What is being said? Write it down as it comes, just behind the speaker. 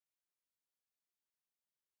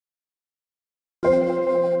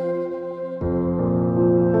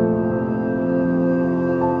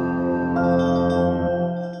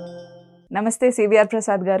నమస్తే CBR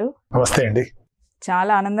ప్రసాద్ గారు. నమస్తే అండి.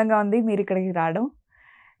 చాలా ఆనందంగా ఉంది మీరు ఇక్కడికి రావడం.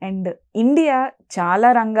 అండ్ ఇండియా చాలా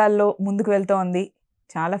రంగాల్లో ముందుకు వెళ్తూ ఉంది,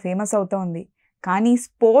 చాలా ఫేమస్ అవుతూ ఉంది. కానీ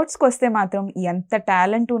స్పోర్ట్స్కి వస్తే మాత్రం ఎంత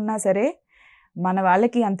టాలెంట్ ఉన్నా సరే మన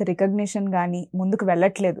వాళ్ళకి అంత రికగ్నిషన్ కానీ ముందుకు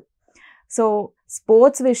వెళ్ళట్లేదు. సో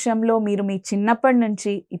స్పోర్ట్స్ విషయంలో మీరు మీ చిన్నప్పటి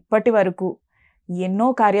నుంచి ఇప్పటి వరకు ఎన్నో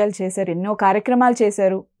కార్యాలు చేశారు, ఎన్నో కార్యక్రమాలు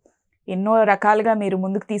చేశారు, ఎన్నో రకాలుగా మీరు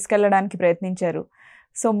ముందుకు తీసుకెళ్ళడానికి ప్రయత్నించారు.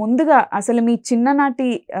 సో ముందుగా అసలు మీ చిన్ననాటి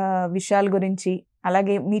విషయాల గురించి,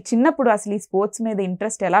 అలాగే మీ చిన్నప్పుడు అసలు ఈ స్పోర్ట్స్ మీద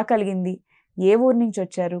ఇంట్రెస్ట్ ఎలా కలిగింది, ఏ ఊరు నుంచి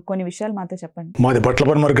వచ్చారు, కొన్ని విషయాలు మాతో చెప్పండి. మాది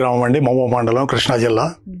బట్లపనమరి గ్రామం అండి, మమ్మ మండలం, కృష్ణా జిల్లా.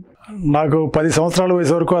 నాకు 10 సంవత్సరాల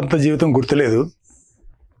వయసు వరకు అంత జీవితం గుర్తులేదు.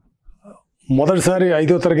 మొదటిసారి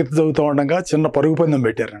 5వ తరగతి చదువుతూ ఉండగా చిన్న పరుగు పందెం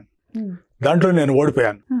పెట్టారు. దాంట్లో నేను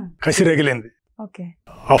ఓడిపోయాను, కసి రగిలింది.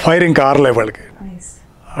 ఆ ఫైర్ ఇంకా ఆరలే వాళ్ళకి.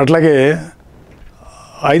 అట్లాగే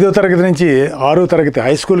 5వ తరగతి నుంచి 6వ తరగతి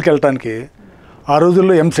హై స్కూల్కి వెళ్ళటానికి ఆ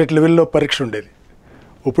రోజుల్లో ఎంసెట్ లెవెల్లో పరీక్ష ఉండేది.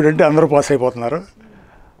 ఇప్పుడంటే అందరూ పాస్ అయిపోతున్నారు.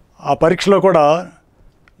 ఆ పరీక్షలో కూడా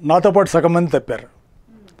నాతో పాటు సగం మంది తప్పారు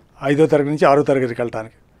 5వ తరగతి నుంచి 6వ తరగతికి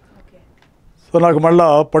వెళ్ళటానికి. సో నాకు మళ్ళీ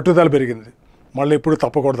పట్టుదల పెరిగింది, మళ్ళీ ఎప్పుడు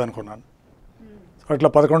తప్పకూడదు అనుకున్నాను. అట్లా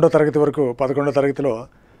 11వ తరగతి వరకు, 11వ తరగతిలో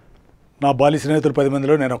నా బాల్య స్నేహితులు 10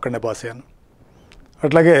 మందిలో నేను ఒక్కడనే పాస్ అయ్యాను.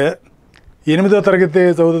 అట్లాగే 8వ తరగతి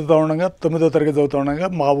చదువుతూ ఉండగా, 9వ తరగతి చదువుతూ ఉండగా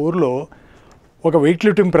మా ఊరిలో ఒక వెయిట్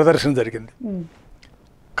లిఫ్టింగ్ ప్రదర్శన జరిగింది.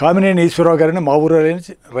 కామినేని ఈశ్వరరావు గారిని, మా ఊరు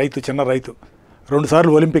రైతు, చిన్న రైతు, 2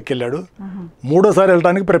 సార్లు ఒలింపిక్కి వెళ్ళాడు. 3వసారి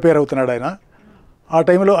వెళ్ళడానికి ప్రిపేర్ అవుతున్నాడు ఆయన. ఆ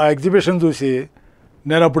టైంలో ఆ ఎగ్జిబిషన్ చూసి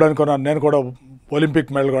నేను అప్పుడు అనుకున్నాను, నేను కూడా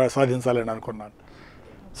ఒలింపిక్ మెడల్ కూడా సాధించాలని అనుకున్నాను.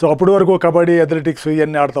 సో అప్పటి వరకు కబడ్డీ, అథ్లెటిక్స్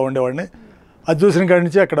ఇవన్నీ ఆడుతూ ఉండేవాడిని. అది చూసిన కాడి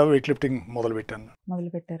నుంచి అక్కడ వెయిట్ లిఫ్టింగ్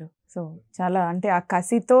మొదలుపెట్టారు. సో చాలా అంటే ఆ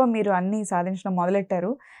కసితో మీరు అన్నీ సాధించడం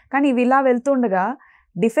మొదలెట్టారు. కానీ ఇవి ఇలా వెళ్తుండగా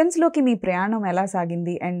డిఫెన్స్లోకి మీ ప్రయాణం ఎలా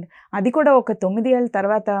సాగింది? అండ్ అది కూడా ఒక 9 ఏళ్ళ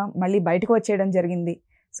తర్వాత మళ్ళీ బయటకు వచ్చేయడం జరిగింది.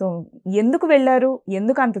 సో ఎందుకు వెళ్ళారు,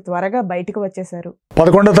 ఎందుకు అంత త్వరగా బయటకు వచ్చేసారు?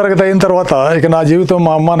 11వ తరగతి అయిన తర్వాత ఇక నా జీవితం,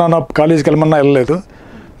 మా అమ్మ నాన్న కాలేజీకి వెళ్ళమన్నా వెళ్ళలేదు.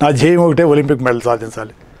 నా ధ్యేయం ఒకటే, ఒలింపిక్ మెడల్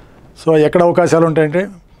సాధించాలి. సో ఎక్కడ అవకాశాలు ఉంటాయంటే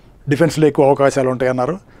డిఫెన్స్లో ఎక్కువ అవకాశాలు ఉంటాయి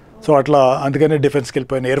అన్నారు. సో అట్లా అందుకని డిఫెన్స్కి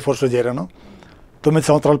వెళ్ళిపోయాను. ఎయిర్ ఫోర్స్లో చేరాను. 9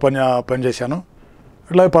 సంవత్సరాలు పనిచేశాను.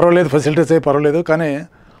 అట్లా పర్వాలేదు, ఫెసిలిటీస్ అయ్యి పర్వాలేదు. కానీ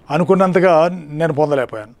అనుకున్నంతగా నేను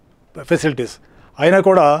పొందలేకపోయాను ఫెసిలిటీస్. అయినా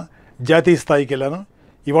కూడా జాతీయ స్థాయికి వెళ్ళాను.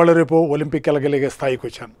 ఇవాళ రేపు ఒలింపిక్ వెళ్ళగలిగే స్థాయికి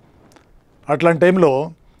వచ్చాను. అట్లాంటి టైంలో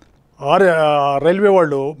రైల్వే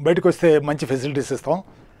వాళ్ళు బయటకు వస్తే మంచి ఫెసిలిటీస్ ఇస్తాం,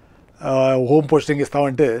 హోమ్ పోస్టింగ్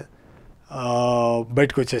ఇస్తామంటే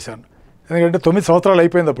బయటకు వచ్చేసాను. ఎందుకంటే 9 సంవత్సరాలు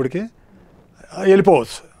అయిపోయింది, అప్పటికి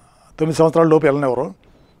వెళ్ళిపోవచ్చు. 9 సంవత్సరాల లోపు వెళ్ళనివ్వరు.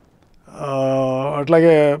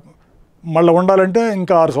 అట్లాగే మళ్ళీ ఉండాలంటే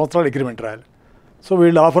ఇంకా 6 సంవత్సరాలు అగ్రిమెంట్ రాయాలి. సో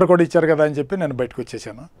వీళ్ళు ఆఫర్ కూడా ఇచ్చారు కదా అని చెప్పి నేను బయటకు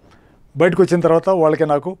వచ్చేసాను. బయటకు వచ్చిన తర్వాత వాళ్ళకి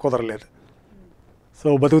నాకు కుదరలేదు. సో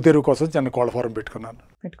బతుకు తెరువు కోసం చిన్న కోళ్ళ ఫారం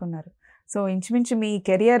పెట్టుకున్నారు. సో ఇంచుమించు మీ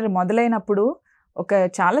కెరియర్ మొదలైనప్పుడు ఒక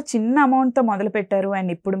చాలా చిన్న అమౌంట్తో మొదలు పెట్టారు.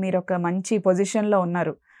 అండ్ ఇప్పుడు మీరు ఒక మంచి పొజిషన్లో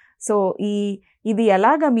ఉన్నారు. సో ఇది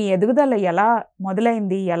ఎలాగా మీ ఎదుగుదల ఎలా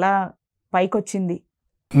మొదలైంది, ఎలా పైకొచ్చింది?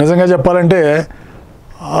 నిజంగా చెప్పాలంటే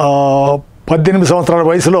 18 సంవత్సరాల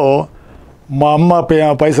వయసులో మా అమ్మ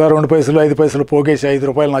పైసా, 2 పైసలు, 5 పైసలు పోగేసి 5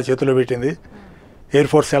 రూపాయలు నా చేతిలో పెట్టింది. ఎయిర్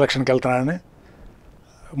ఫోర్స్ సెలక్షన్కి వెళ్తున్నానని.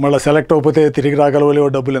 మళ్ళీ సెలెక్ట్ అవ్వకపోతే తిరిగి రాగలవలేవు,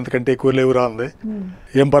 డబ్బులు ఎంతకంటే ఎక్కువ లేవురా ఉంది.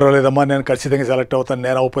 ఏం పర్వాలేదమ్మా, నేను ఖచ్చితంగా సెలెక్ట్ అవుతాను,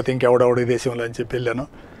 నేను అవ్వకపోతే ఇంకెవడెవడు ఈ దేశంలో అని చెప్పి వెళ్ళాను.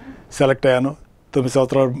 సెలెక్ట్ అయ్యాను. 9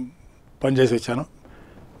 సంవత్సరాలు పనిచేసి వచ్చాను.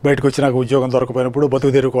 బయటకు వచ్చి నాకు ఉద్యోగం దొరకపోయినప్పుడు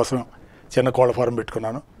బతుకు తెరువు కోసం చిన్న కోళ్ళ ఫారం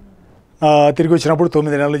పెట్టుకున్నాను. తిరిగి వచ్చినప్పుడు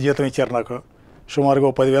 9 నెలల జీతం ఇచ్చారు నాకు. సుమారుగా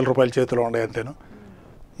 10,000 రూపాయలు చేతిలో ఉండే అంతేను.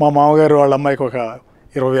 మా మామగారు వాళ్ళ అమ్మాయికి ఒక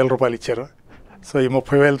 20,000 రూపాయలు ఇచ్చారు. సో ఈ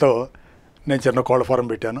 30,000తో నేను చిన్న కోళ్ళ ఫారం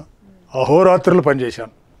పెట్టాను. అహోరాత్రులు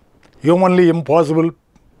పనిచేశాను. హ్యూమన్లీ ఇంపాసిబుల్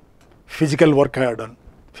ఫిజికల్ వర్క్ అయ్యాను,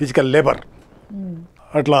 ఫిజికల్ లేబర్.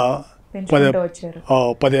 అట్లా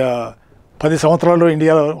 10 సంవత్సరాలు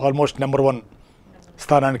ఇండియాలో ఆల్మోస్ట్ నెంబర్ 1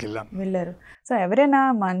 స్థానానికి వెళ్ళారు. సో ఎవరైనా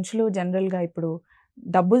మనుషులు జనరల్గా ఇప్పుడు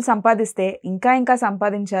డబ్బులు సంపాదిస్తే ఇంకా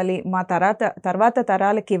సంపాదించాలి, మా తర్వాత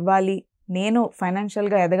తరాలకి ఇవ్వాలి, నేను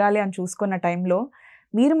ఫైనాన్షియల్గా ఎదగాలి అని చూసుకున్న టైంలో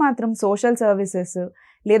మీరు మాత్రం సోషల్ సర్వీసెస్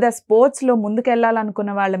లేదా స్పోర్ట్స్లో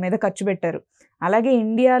ముందుకెళ్ళాలనుకున్న వాళ్ళ మీద ఖర్చు పెట్టారు. అలాగే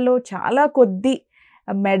ఇండియాలో చాలా కొద్ది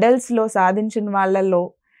మెడల్స్లో సాధించిన వాళ్ళల్లో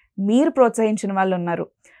మీరు ప్రోత్సహించిన వాళ్ళు ఉన్నారు.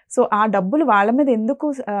 సో ఆ డబ్బులు వాళ్ళ మీద ఎందుకు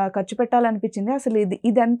ఖర్చు పెట్టాలనిపించింది? అసలు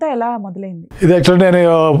ఇదంతా ఎలా మొదలైంది? ఇది యాక్చువల్లీ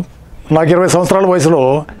నాకు 20 సంవత్సరాల వయసులో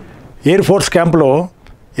ఎయిర్ ఫోర్స్ క్యాంప్లో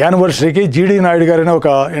యానివర్సరీకి జీడీ నాయుడు గారిని ఒక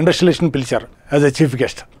ఇండస్ట్రియలిస్ట్ని పిలిచారు యాజ్ ఎ చీఫ్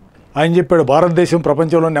గెస్ట్. ఆయన చెప్పాడు భారతదేశం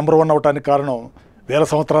ప్రపంచంలో నెంబర్ 1 అవడానికి కారణం వేల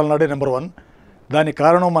సంవత్సరాల నాడే నెంబర్ 1. దానికి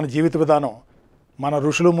కారణం మన జీవిత విధానం. మన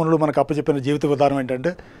ఋషులు మునులు మనకు అప్పచెప్పిన జీవిత విధానం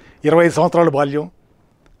ఏంటంటే 25 సంవత్సరాల బాల్యం,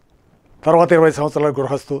 తర్వాత 20 సంవత్సరాల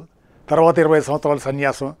గృహస్థు, తర్వాత 20 సంవత్సరాల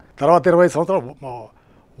సన్యాసం, తర్వాత 20 సంవత్సరాలు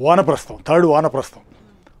వానప్రస్థం, 3rd వానప్రస్థం,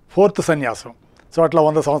 4th సన్యాసం. సో అట్లా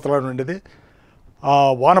 100 సంవత్సరాలు ఉండేది. ఆ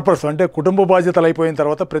వానప్రస్థం అంటే కుటుంబ బాధ్యతలు అయిపోయిన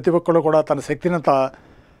తర్వాత ప్రతి ఒక్కళ్ళు కూడా తన శక్తినంతా,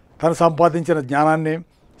 తను సంపాదించిన జ్ఞానాన్ని,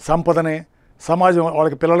 సంపదని సమాజం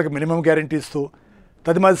వాళ్ళకి పిల్లలకి మినిమం గ్యారెంటీ ఇస్తూ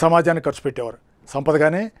తదిమాది సమాజానికి ఖర్చు పెట్టేవారు. సంపద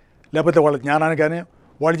కానీ లేకపోతే వాళ్ళ జ్ఞానాన్ని కానీ,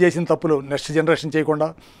 వాళ్ళు చేసిన తప్పులు నెక్స్ట్ జనరేషన్ చేయకుండా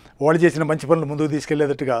వాళ్ళు చేసిన మంచి పనులు ముందుకు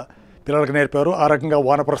తీసుకెళ్లేటట్టుగా పిల్లలకు నేర్పారు. ఆ రకంగా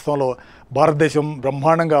వానప్రస్థంలో భారతదేశం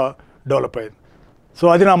బ్రహ్మాండంగా డెవలప్ అయింది. సో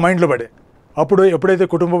అది నా మైండ్లో పడే. అప్పుడు ఎప్పుడైతే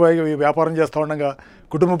వ్యాపారం చేస్తూ ఉండగా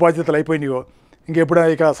కుటుంబ బాధ్యతలు అయిపోయినాయో,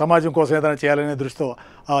 ఇక సమాజం కోసం ఏదైనా చేయాలనే దృష్టితో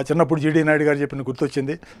ఆ చిన్నప్పుడు జీడీ నాయుడు గారు చెప్పిన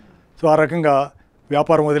గుర్తొచ్చింది. సో ఆ రకంగా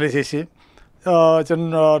వ్యాపారం వదిలేసేసి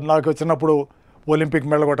నాకు చిన్నప్పుడు ఒలింపిక్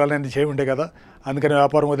మెడల్ కొట్టాలని చేయి ఉండే కదా, అందుకని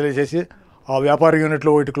వ్యాపారం వదిలేసేసి ఆ వ్యాపార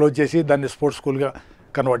యూనిట్లో ఒకటి క్లోజ్ చేసి దాన్ని స్పోర్ట్స్ స్కూల్గా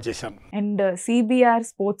కన్వర్ట్ చేశాను. అండ్ CBR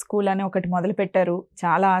స్పోర్ట్స్ స్కూల్ అని ఒకటి మొదలుపెట్టారు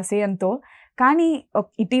చాలా ఆశయంతో. కానీ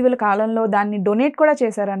ఇటీవల కాలంలో దాన్ని డొనేట్ కూడా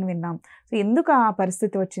చేశారని విన్నాం. సో ఎందుకు ఆ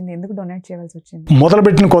పరిస్థితి వచ్చింది? ఎందుకు డొనేట్ చేయాల్సి వచ్చింది?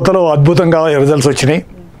 మొదలుపెట్టిన కొత్తలో అద్భుతంగా రిజల్ట్స్ వచ్చినాయి.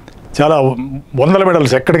 చాలా వందల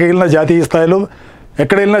మెడల్స్ ఎక్కడికి వెళ్ళినా, జాతీయ స్థాయిలో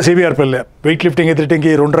ఎక్కడ వెళ్ళినా CBR పిల్లలే. వెయిట్ లిఫ్టింగ్, ఎథ్లెటింగ్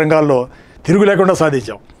ఈ 2 రంగాల్లో తిరుగు లేకుండా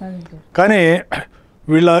సాధించాం. కానీ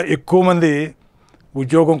వీళ్ళ ఎక్కువ మంది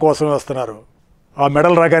ఉద్యోగం కోసం వస్తున్నారు. ఆ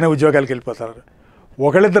మెడల్ రాగానే ఉద్యోగాలకు వెళ్ళిపోతున్నారు.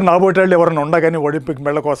 ఒకళ్ళిద్దరు నాబోటేళ్ళు ఎవరైనా ఉండగానే ఒలింపిక్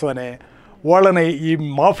మెడల్ కోసమని వాళ్ళని ఈ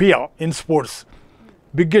mafia in sports,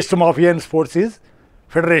 biggest mafia in sports is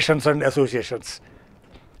federations and associations.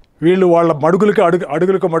 వీళ్ళు వాళ్ళ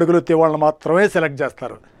అడుగులకు మడుగులు ఎత్తే వాళ్ళని మాత్రమే సెలెక్ట్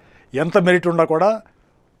చేస్తారు. ఎంత మెరిట్ ఉన్నా కూడా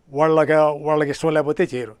వాళ్ళకి ఇష్టం లేకపోతే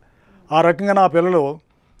చేయరు. ఆ రకంగా నా పిల్లలు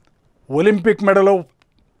ఒలింపిక్ మెడల్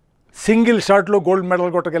సింగిల్ షాట్లో గోల్డ్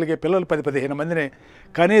మెడల్ కొట్టగలిగే పిల్లలు 10-15 మందిని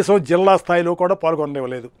కనీసం జిల్లా స్థాయిలో కూడా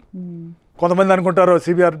పాల్గొనలేవలేదు. కొంతమంది అనుకుంటారు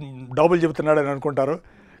CBR డబుల్ చెబుతున్నాడని అనుకుంటారు.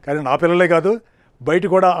 కానీ నా పిల్లలే కాదు, బయట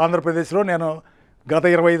కూడా ఆంధ్రప్రదేశ్లో నేను గత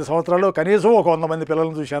 25 సంవత్సరాల్లో కనీసం ఒక 100 మంది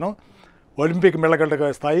పిల్లలను చూశాను ఒలింపిక్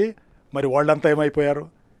మెడల్ స్థాయి. మరి వాళ్ళంతా ఏమైపోయారు?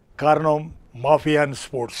 కారణం mafia and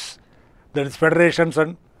sports, that is federations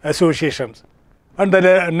and associations and the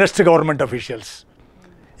next government officials.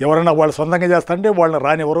 ఎవరైనా వాళ్ళు సొంతంగా చేస్తారంటే వాళ్ళని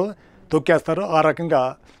రానివ్వరు, తొక్కేస్తారు. ఆ రకంగా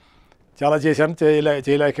చాలా చేశాను.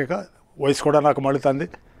 చేయలేక వయసు కూడా నాకు మళ్ళుతుంది.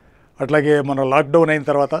 అట్లాగే మన లాక్డౌన్ అయిన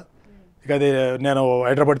తర్వాత ఇక అది నేను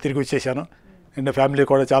హైదరాబాద్ తిరిగి వచ్చేసాను. నిన్న ఫ్యామిలీ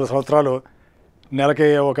కూడా చాలా సంవత్సరాలు నెలకి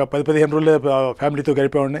ఒక 10-15 రోజులు ఫ్యామిలీతో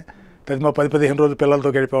గడిపేవాడిని. తదిమ 10-15 రోజులు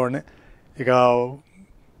పిల్లలతో గడిపేవాడిని. ఇక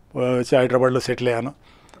వచ్చి హైదరాబాద్లో సెటిల్ అయ్యాను.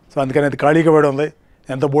 సో అందుకని అది ఖాళీగా పడి ఉంది.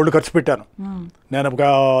 ఎంత బోల్డ్ ఖర్చు పెట్టాను. నేను ఒక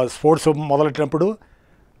స్పోర్ట్స్ మొదలెట్టినప్పుడు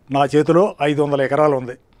నా చేతిలో 500 ఎకరాలు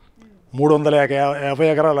ఉంది. 350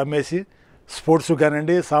 ఎకరాలు అమ్మేసి స్పోర్ట్స్కి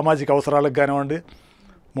కానివ్వండి, సామాజిక అవసరాలకు కానివ్వండి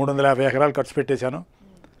 350 ఎకరాలు ఖర్చు పెట్టేశాను.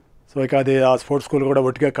 సో ఇక అది ఆ స్పోర్ట్స్ స్కూల్ కూడా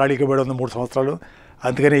ఒట్టిగా ఖాళీగా పడి ఉంది 3 సంవత్సరాలు.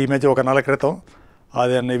 అందుకని ఈ మధ్య ఒక నెల క్రితం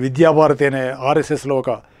అది విద్యాభారతి అనే RSSలో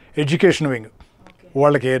ఒక ఎడ్యుకేషన్ వింగ్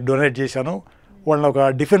వాళ్ళకి డొనేట్ చేశాను. వాళ్ళని ఒక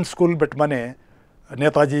డిఫెన్స్ స్కూల్ పెట్టమని,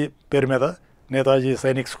 నేతాజీ పేరు మీద నేతాజీ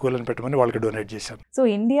సైనిక్ స్కూల్ అని పెట్టమని వాళ్ళకి డొనేట్ చేశాను. సో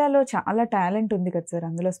ఇండియాలో చాలా టాలెంట్ ఉంది కదా సార్,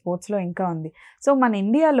 అందులో స్పోర్ట్స్లో ఇంకా ఉంది. సో మన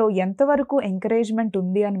ఇండియాలో ఎంతవరకు ఎంకరేజ్మెంట్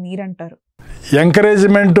ఉంది అని మీరంటారు?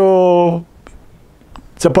 ఎంకరేజ్మెంట్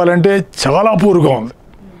చెప్పాలంటే చాలా పూర్గా ఉంది.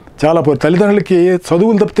 చాలా తల్లిదండ్రులకి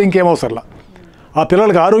చదువులు తప్పితే ఇంకేం అవసరంలా. ఆ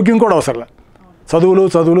పిల్లలకి ఆరోగ్యం కూడా అవసరంలా. చదువు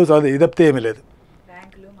ఇది తప్పితే ఏమీ లేదు.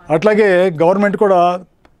 అట్లాగే గవర్నమెంట్ కూడా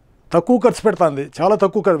తక్కువ ఖర్చు పెడుతుంది. చాలా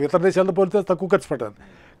తక్కువ ఖర్చు, ఇతర దేశాలతో పోలితే తక్కువ ఖర్చు పెడుతుంది.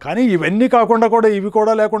 కానీ ఇవన్నీ కాకుండా కూడా ఇవి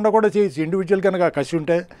కూడా లేకుండా కూడా చేయొచ్చు. ఇండివిజువల్ కనుక కసి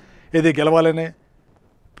ఉంటే ఇది గెలవాలని.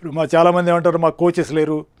 ఇప్పుడు చాలామంది ఏమంటారు, మాకు కోచెస్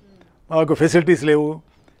లేరు, మాకు ఫెసిలిటీస్ లేవు.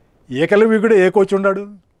 ఏకలవ్యుడు ఏ కోచ్ ఉన్నాడు?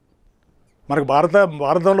 మనకు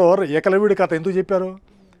భారతంలో ఏకలవ్యుడి కథ ఎందుకు చెప్పారు?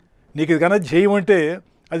 నీకు ఇది కన్నా చేయమంటే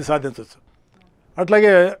అది సాధించవచ్చు.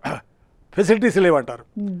 అట్లాగే ఫెసిలిటీస్ లేవంటారు.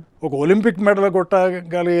 ఒక ఒలింపిక్ మెడల్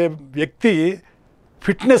కొట్టగలిగే వ్యక్తి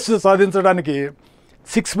ఫిట్నెస్ సాధించడానికి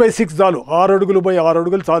 6x6 చాలు, 6 అడుగులు బై 6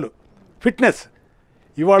 అడుగులు చాలు ఫిట్నెస్.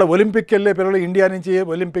 ఇవాళ ఒలింపిక్కి వెళ్ళే పిల్లలు, ఇండియా నుంచి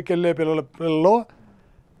ఒలింపిక్కి వెళ్ళే పిల్లల్లో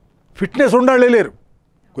ఫిట్నెస్ ఉండాలే లేరు.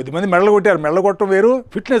 కొద్దిమంది మెడలు కొట్టారు, మెడలు కొట్టడం వేరు,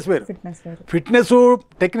 ఫిట్నెస్ వేరు. ఫిట్నెస్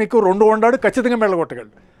టెక్నిక్ 2 ఉండాడు, ఖచ్చితంగా మెడలు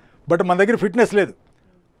కొట్టగలడు. బట్ మన దగ్గర ఫిట్నెస్ లేదు.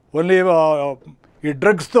 ఓన్లీ ఈ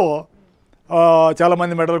డ్రగ్స్తో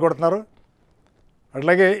చాలామంది మెడలు కొడుతున్నారు.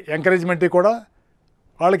 అట్లాగే ఎంకరేజ్మెంట్ కూడా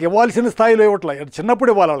వాళ్ళకి ఇవ్వాల్సిన స్థాయిలో ఇవ్వట్లే. చిన్నప్పుడు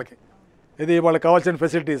ఇవ్వాలి వాళ్ళకి. ఇది వాళ్ళకి కావాల్సిన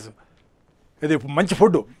ఫెసిలిటీస్, ఇది మంచి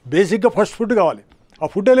ఫుడ్, బేసిక్గా ఫస్ట్ ఫుడ్ కావాలి. ఆ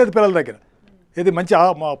ఫుడ్డే లేదు పిల్లల దగ్గర. ఇది మంచి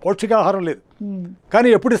పౌష్టికాహారం లేదు. కానీ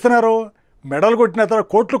ఎప్పుడు ఇస్తున్నారు? మెడల్ కొట్టిన తర్వాత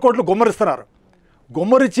కోట్లు కోట్లు గుమ్మరిస్తున్నారు.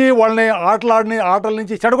 గుమ్మరిచ్చి వాళ్ళని ఆటల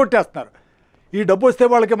నుంచి చెడగొట్టేస్తున్నారు. ఈ డబ్బు వస్తే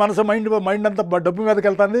వాళ్ళకి మనసు మైండ్ అంతా డబ్బు మీదకి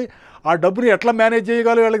వెళ్తుంది. ఆ డబ్బుని ఎట్లా మేనేజ్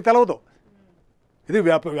చేయగలరు వాళ్ళకి తెలియదు. ఇది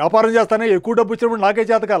వ్యాపారం చేస్తానే ఎక్కువ డబ్బు ఇచ్చినప్పుడు నాకే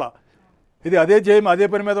చేతకాల. ఇది అదే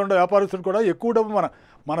పని మీద ఉండే వ్యాపారస్తులు కూడా ఎక్కువ డబ్బు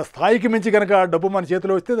మన స్థాయికి మించి కనుక డబ్బు మన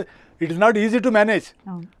చేతిలో వస్తే it is not easy to manage.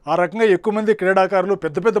 ఆ రకంగా ఎక్కువ మంది క్రీడాకారులు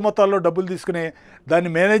పెద్ద పెద్ద మొత్తాల్లో డబ్బులు తీసుకుని దాన్ని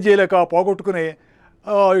మేనేజ్ చేయలేక పోగొట్టుకుని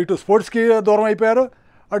ఇటు స్పోర్ట్స్కి దూరం అయిపోయారు,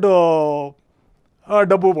 అటు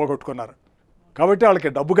డబ్బు పోగొట్టుకున్నారు. కాబట్టి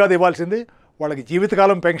వాళ్ళకి డబ్బు కాదు ఇవ్వాల్సింది, వాళ్ళకి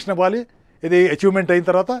జీవితకాలం పెన్షన్ ఇవ్వాలి. ఇది అచీవ్మెంట్ అయిన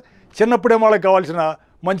తర్వాత చిన్నప్పుడే వాళ్ళకి కావాల్సిన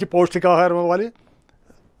మంచి పౌష్టికాహారం ఇవ్వాలి.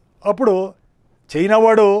 అప్పుడు చైనా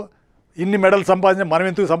వాడు ఇన్ని మెడల్ సంపాదించి మనం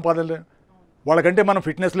ఎందుకు సంపాదించలేము? వాళ్ళకంటే మనం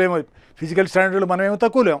ఫిట్నెస్లో ఏమో ఫిజికల్ స్టాండర్డ్లు మనం ఏమో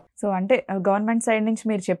తక్కువ లేము. సో అంటే గవర్నమెంట్ సైడ్ నుంచి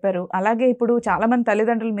మీరు చెప్పారు. అలాగే ఇప్పుడు చాలామంది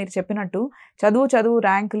తల్లిదండ్రులు మీరు చెప్పినట్టు చదువు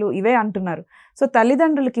ర్యాంకులు ఇవే అంటున్నారు. సో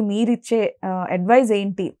తల్లిదండ్రులకి మీరిచ్చే అడ్వైజ్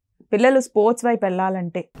ఏంటి పిల్లలు స్పోర్ట్స్ వైపు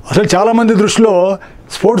వెళ్ళాలంటే? అసలు చాలామంది దృష్టిలో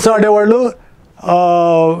స్పోర్ట్స్ ఆడేవాళ్ళు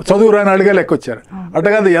చదువు రాని అడిగే లెక్క వచ్చారు. అట్లా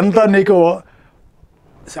కాదు, ఎంత నీకు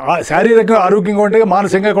శారీరకంగా ఆరోగ్యంగా ఉంటే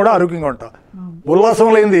మానసికంగా కూడా ఆరోగ్యంగా ఉంటావు.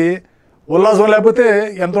 ఉల్లాసం లేకపోతే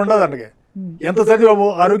ఎంత ఉండదు దండకి. ఎంత చదివావు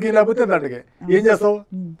ఆరోగ్యం లేకపోతే దండకి ఏం చేస్తావు?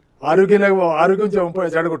 ఆరోగ్యం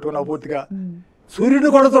చెడగొట్టుకున్నావు పూర్తిగా. సూర్యుడు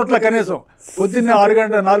కూడా చోట్ల కనీసం పొద్దున్నే 6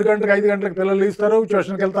 గంటల 4 గంటలకు 5 గంటలకు పిల్లలు ఇస్తారు,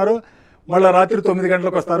 ట్యూషన్కి వెళ్తారు, మళ్ళీ రాత్రి 9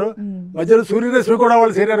 గంటలకు వస్తారు. మధ్యలో సూర్యరశ్మి కూడా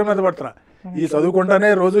వాళ్ళ శరీరం మీద పడుతున్నా. ఈ చదువుకుంటానే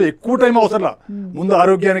రోజు ఎక్కువ టైం అవసరం. ముందు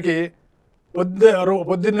ఆరోగ్యానికి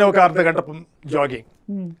పొద్దున్నే ఒక అర్ధగంట జాగింగ్,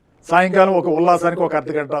 సాయంకాలం ఒక ఉల్లాసానికి ఒక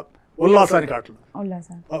అర్ధగంట ఉల్లాసానికి ఆటలు.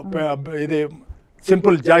 ఇది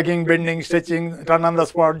simple jogging, bending, stretching, run on the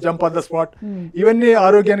spot, jump on the spot, ఇవన్నీ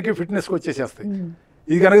ఆరోగ్యానికి ఫిట్నెస్కి వచ్చేసేస్తాయి.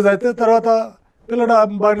 ఇది కనుక చదివితే తర్వాత పిల్లడు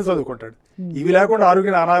బాగానే చదువుకుంటాడు. ఇవి లేకుండా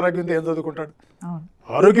అనారోగ్యంతో ఏం చదువుకుంటాడు?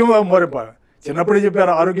 ఆరోగ్యం మరి చిన్నప్పుడే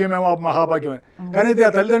చెప్పారు ఆరోగ్యమేమో మహాభాగ్యమే, కానీ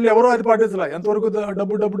ఆ తల్లిదండ్రులు ఎవరో అది పాటించాల. ఎంతవరకు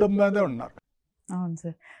డబ్బు మీదే ఉన్నారు. అవును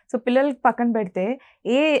సార్. సో పిల్లలకి పక్కన పెడితే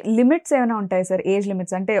ఏ లిమిట్స్ ఏమైనా ఉంటాయి సార్? ఏజ్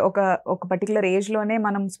లిమిట్స్ అంటే ఒక పర్టికులర్ ఏజ్లోనే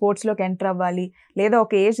మనం స్పోర్ట్స్లోకి ఎంటర్ అవ్వాలి, లేదా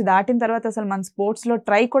ఒక ఏజ్ దాటిన తర్వాత అసలు మన స్పోర్ట్స్లో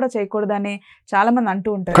ట్రై కూడా చేయకూడదని చాలా మంది అంటూ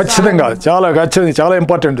ఉంటారు. ఖచ్చితంగా చాలా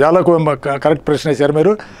ఇంపార్టెంట్, చాలా కరెక్ట్ ప్రశ్న వేశారు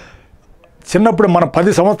మీరు. చిన్నప్పుడు మన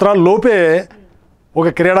 10 సంవత్సరాల లోపే ఒక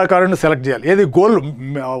క్రీడాకారుని సెలెక్ట్ చేయాలి. ఏది గోల్డ్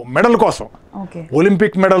మెడల్ కోసం.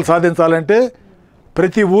 ఒలింపిక్ మెడల్ సాధించాలంటే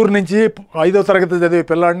ప్రతి ఊరు నుంచి 5వ తరగతి చదివే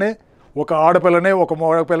పిల్లాడిని, ఒక ఆడపిల్లని, ఒక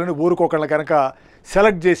మగ పిల్లని ఊరికొకళ్ళని కనుక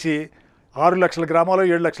సెలెక్ట్ చేసి 6 లక్షల గ్రామాలు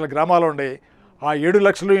 7 లక్షల గ్రామాలు ఉన్నాయి. ఆ 7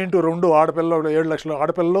 లక్షలు ఇంటూ 2 ఆడపిల్లలు, 7 లక్షల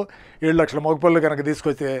ఆడపిల్లలు 7 లక్షల మగపిల్లలు కనుక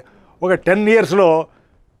తీసుకొస్తే ఒక 10 ఇయర్స్లో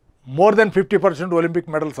మోర్ దెన్ 50% ఒలింపిక్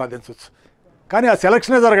మెడల్ సాధించవచ్చు. కానీ ఆ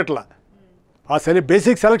సెలక్షనే జరగట్లా. ఆ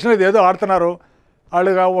బేసిక్ సెలక్షన్ ఏదో ఆడుతున్నారు,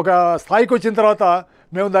 వాళ్ళు ఒక స్థాయికి వచ్చిన తర్వాత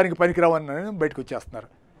మేము దానికి పనికిరావని బయటకు వచ్చేస్తున్నారు.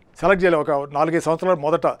 సెలెక్ట్ చేయలేదు. ఒక 4-5 సంవత్సరాలు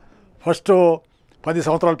మొదట ఫస్ట్ 10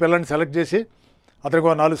 సంవత్సరాల పిల్లల్ని సెలెక్ట్ చేసి అతనికి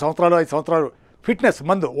 4 సంవత్సరాలు 5 సంవత్సరాలు ఫిట్నెస్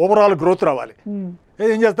మందు ఓవరాల్ గ్రోత్ రావాలి.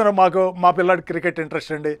 ఏం చేస్తున్నారు? మా పిల్లాడికి క్రికెట్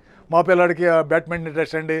ఇంట్రెస్ట్ అండి, మా పిల్లాడికి బ్యాడ్మింటన్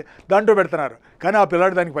ఇంట్రెస్ట్ అండి, దాంట్లో పెడుతున్నారు. కానీ ఆ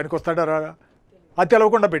పిల్లాడు దానికి పనికి వస్తాడా? అది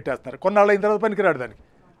తెలవకుండా పెట్టేస్తున్నారు. కొన్నాళ్ళు అయిన తర్వాత పనికిరాడు దానికి.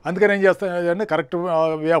 అందుకని ఏం చేస్తారంటే correct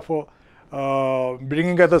way of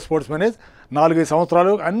bringing up the sports manage 4-5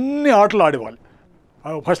 సంవత్సరాలు అన్ని ఆటలు ఆడేవాళ్ళు.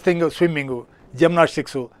 ఫస్ట్ థింగ్ స్విమ్మింగ్,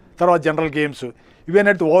 జిమ్నాస్టిక్స్, తర్వాత జనరల్ గేమ్స్,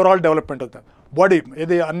 ఇవేంటంటే ఓవరాల్ డెవలప్మెంట్ అవుతాయి. బాడీ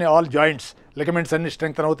ఇది అన్ని ఆల్ జాయింట్స్, లిగమెంట్స్ అన్నీ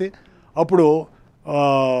స్ట్రెంగ్తన్ అవుతాయి. అప్పుడు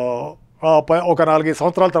ఒక 4-5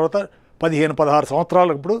 సంవత్సరాల తర్వాత 15-16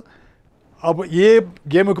 సంవత్సరాలు ఇప్పుడు ఏ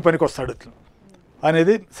గేమ్కి పనికి వస్తాడు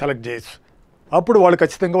అనేది సెలెక్ట్ చేయొచ్చు. అప్పుడు వాళ్ళు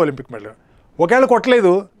ఖచ్చితంగా ఒలింపిక్ మెడల్. ఒకవేళ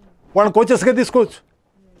కొట్టలేదు వాళ్ళని కోచెస్గా తీసుకోవచ్చు,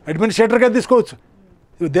 అడ్మినిస్ట్రేటర్గా తీసుకోవచ్చు.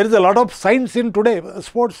 There is a lot of science in today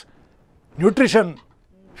sports, nutrition,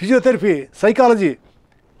 physiotherapy, psychology,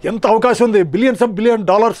 ఎంత అవకాశం ఉంది. Billion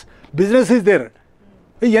dollars business is there.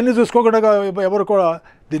 ఇవన్నీ చూసుకోకుండా ఎవరు కూడా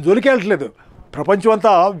దీన్ని జోలికి వెళ్ళట్లేదు. ప్రపంచం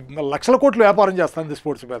అంతా లక్షల కోట్లు వ్యాపారం చేస్తుంది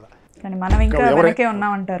స్పోర్ట్స్ మీద.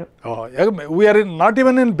 We are not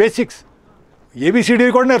even in basics.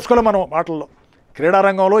 ఏబిసిడీలు కూడా నేర్చుకోవాలి మనం ఆటల్లో.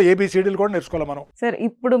 క్రీడారంగంలో ఏబిసిడీలు కూడా నేర్చుకోవాలి మనం. సార్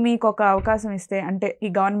ఇప్పుడు మీకు ఒక అవకాశం ఇస్తే, అంటే ఈ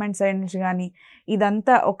గవర్నమెంట్ సైడ్ నుంచి కానీ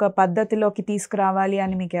ఇదంతా ఒక పద్ధతిలోకి తీసుకురావాలి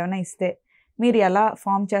అని మీకు ఏమైనా ఇస్తే మీరు ఎలా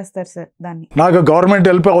ఫామ్ చేస్తారు సార్ దాన్ని? నాకు గవర్నమెంట్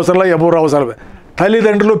హెల్ప్ అవసరం, ఎవరు అవసరం.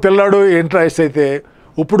 తల్లిదండ్రులు పిల్లాడు ఇంట్రెస్ట్ అయితే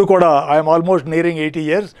ఇప్పుడు కూడా I'm almost nearing 80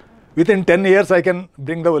 years. Within 10 years I can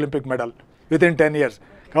bring the Olympic medal. Within 10 years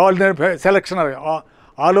కావాల్సిన selection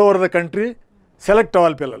all over the country select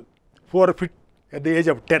అవ్వాలి పిల్లలు for fit at the age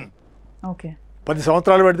of 10. Okay, 10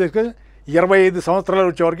 సంవత్సరాలు పెడితే 25 సంవత్సరాలు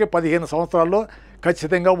వచ్చేవరకు 15 సంవత్సరాల్లో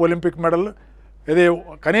ఖచ్చితంగా ఒలింపిక్ మెడల్ ఇది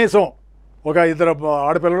కనీసం ఒక ఇద్దరు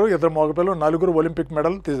ఆడపిల్లలు, ఇద్దరు మగపిల్లలు, 4 ఒలింపిక్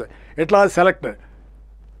మెడల్ ఇట్లా సెలెక్ట్.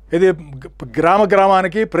 ఇది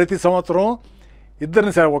గ్రామానికి ప్రతి సంవత్సరం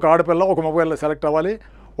ఇద్దరిని ఒక ఆడపిల్ల ఒక మగపిల్ల సెలెక్ట్ అవ్వాలి.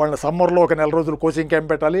 వాళ్ళని సమ్మర్లో ఒక 4 రోజులు కోచింగ్ క్యాంప్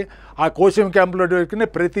పెట్టాలి. ఆ కోచింగ్ క్యాంప్లో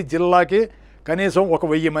ప్రతి జిల్లాకి కనీసం ఒక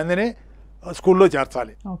 1000 మందిని స్కూల్లో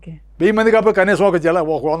చేర్చాలి. 1000 మంది కాబట్టి కనీసం ఒక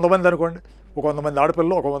 100 మంది అనుకోండి, ఒక 100 మంది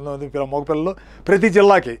ఆడపిల్లలు, ఒక 100 మంది మగపిల్లలు. ప్రతి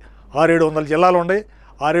జిల్లాకి 600-700 జిల్లాలు ఉన్నాయి.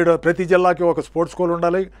 ప్రతి జిల్లాకి ఒక స్పోర్ట్స్ స్కూల్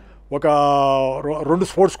ఉండాలి. ఒక 2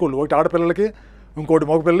 స్పోర్ట్స్ స్కూల్, ఒకటి ఆడపిల్లలకి ఇంకోటి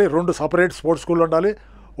మగపిల్లలకి 2 సపరేట్ స్పోర్ట్స్ స్కూల్ ఉండాలి.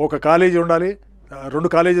 ఒక కాలేజీ ఉండాలి, 2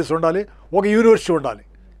 కాలేజెస్ ఉండాలి, ఒక యూనివర్సిటీ ఉండాలి.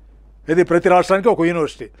 ఇది ప్రతి రాష్ట్రానికి ఒక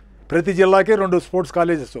యూనివర్సిటీ, ప్రతి జిల్లాకి 2 స్పోర్ట్స్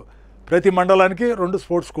కాలేజెస్, ప్రతి మండలానికి 2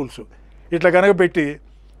 స్పోర్ట్స్ స్కూల్స్. ఇట్లా కనుక పెట్టి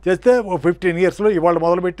చేస్తే 15 ఇయర్స్లో, ఇవాళ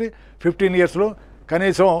మొదలుపెట్టి 15 ఇయర్స్లో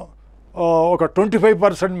కనీసం ఒక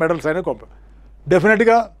 25% మెడల్స్ అయినా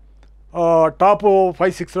డెఫినెట్గా టాప్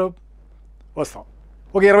 5-6లో వస్తాం.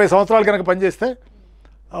 ఒక 20 సంవత్సరాలు కనుక పనిచేస్తే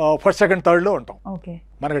ఫస్ట్, సెకండ్, థర్డ్లో ఉంటాం.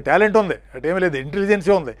 మనకి టాలెంట్ ఉంది, అటేమీ లేదు,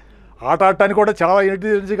 ఇంటెలిజెన్సీ ఉంది. ఆట ఆడటానికి కూడా చాలా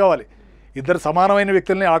ఇంటెలిజెన్సీ కావాలి. ఇద్దరు సమానమైన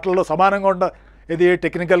వ్యక్తుల్ని ఆటల్లో సమానంగా ఇది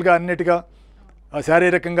టెక్నికల్గా అన్నిటిగా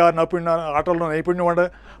శారీరకంగా ఆటల్లో నైపుణ్యం ఉండ,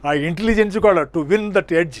 ఆ ఇంటెలిజెన్స్ కూడా టు విన్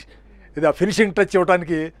దట్ ఎడ్జ్, ఇది ఆ ఫినిషింగ్ టచ్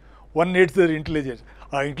ఇవ్వడానికి 1 needs ఇంటెలిజెన్స్.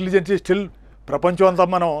 ఆ ఇంటెలిజెన్స్ స్టిల్ ప్రపంచం అంతా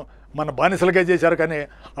మన బానిసలుగా చేశారు, కానీ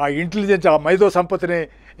ఆ ఇంటెలిజెన్స్, ఆ మైదో సంపత్తిని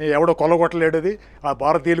ఎవడో కొల్లగొట్టలేడు. అది ఆ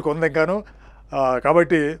భారతీయులకు ఉంది ఇంకాను.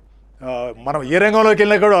 కాబట్టి మనం ఏ రంగంలోకి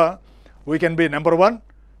వెళ్ళినా కూడా we can be number 1,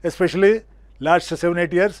 especially last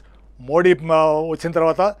 7-8 years Modi వచ్చిన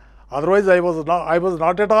తర్వాత. Otherwise I was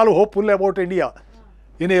not at all hopeful about India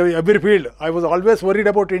in every field. I was always worried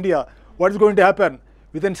about India. What is going to happen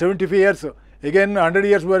within 75 years? Again, 100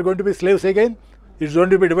 years we are going to be slaves again. It's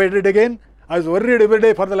going to be divided again. I was worried every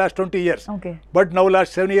day for the last 20 years. But now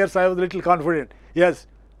last 7 years I was little confident. Yes,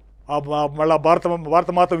 మళ్ళా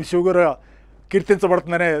భారతమాత విశ్వగురు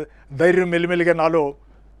కీర్తించబడుతుందనే ధైర్యం మెల్లిమెల్లిగా నాలో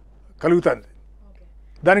కలుగుతుంది.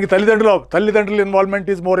 దానికి తల్లిదండ్రుల involvement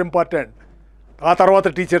is more important. ఆ తర్వాత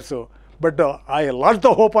teachers. But I last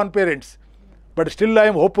the hope on parents, but still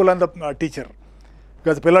I'm hopeful on the teacher.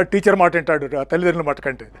 Because పిల్లలు టీచర్ మాట వింటాడు తల్లిదండ్రుల మాట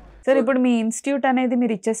కంటే. సార్, ఇప్పుడు మీ ఇన్స్టిట్యూట్ అనేది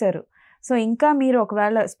మీరు ఇచ్చేశారు. సో ఇంకా మీరు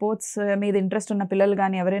ఒకవేళ స్పోర్ట్స్ మీద ఇంట్రెస్ట్ ఉన్న పిల్లలు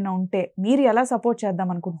కానీ ఎవరైనా ఉంటే మీరు ఎలా సపోర్ట్ చేద్దాం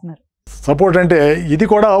అనుకుంటున్నారు? సపోర్ట్ అంటే ఇది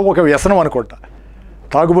కూడా ఒక వ్యసనం అనుకుంటా.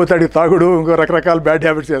 తాగుబోతాడు తాగుడు, ఇంకో రకరకాల బ్యాడ్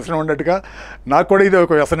హ్యాబిట్స్ వ్యసనం ఉన్నట్టుగా నాకు కూడా ఇది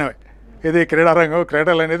ఒక వ్యసనమే. ఇది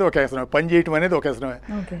క్రీడలు అనేది ఒక వ్యసనమే, పని చేయటం అనేది ఒక వ్యసనమే.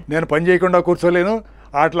 నేను పని చేయకుండా కూర్చోలేను,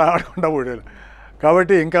 ఆటలు ఆడకుండా ఊడలేను.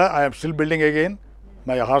 కాబట్టి ఇంకా I'm still building again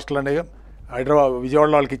my hostel అనేది.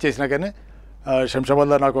 విజయవాడలో వాళ్ళకి ఇచ్చేసినా కానీ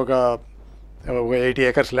శంషాబాద్లో నాకు ఒక 80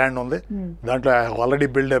 acres ల్యాండ్ ఉంది. దాంట్లో I already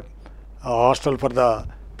build a hostel for the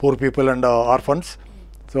poor people and orphans.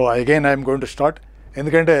 So again I'm going to start.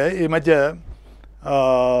 ఎందుకంటే ఈ మధ్య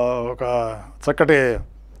ఒక చక్కటి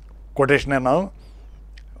కొటేషన్ అన్నాను.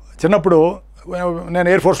 చిన్నప్పుడు నేను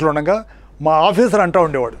ఎయిర్ ఫోర్స్లో ఉండగా మా ఆఫీసర్ అంటూ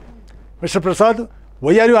ఉండేవాడు, mister Prasad,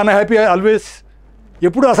 why are you unhappy always?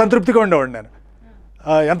 ఎప్పుడు అసంతృప్తిగా ఉండేవాడు. నేను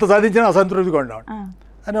ఎంత సాధించినా అసంతృప్తిగా ఉండేవాడు.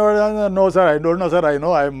 No sir, I don't know sir, I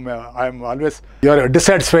know I'm always you are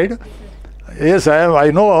dissatisfied. Yes I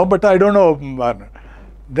know, but I don't know.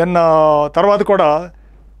 Then తర్వాత కూడా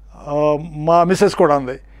మా మిస్సెస్ కూడా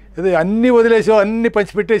ఉంది, ఇది అన్నీ వదిలేసావు, అన్నీ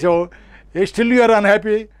పంచిపెట్టేసావు, స్టిల్ యు ఆర్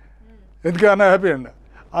అన్హ్యాపీ. ఎందుకు అన్హ్యాపీ అండి?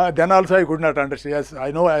 Then also I could not understand. Yes I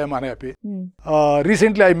know I'm unhappy.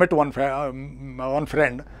 Recently I met one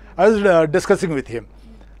friend. I was discussing with him.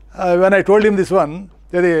 When I told him this one,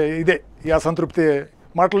 ఇదే ఈ అసంతృప్తి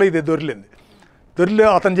మాటలో ఇదే దొరిలే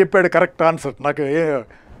అతను చెప్పాడు correct answer. నాకు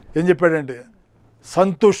ఏం చెప్పాడంటే,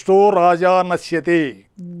 సంతుష్టో రాజా నశ్యతే,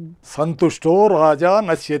 సంతుష్టో రాజా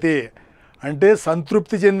నశ్యతే అంటే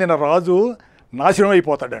సంతృప్తి చెందిన రాజు నాశనం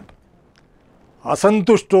అయిపోతాడంట.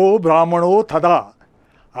 అసంతుష్టో బ్రాహ్మణో తదా,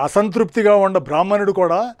 అసంతృప్తిగా ఉన్న బ్రాహ్మణుడు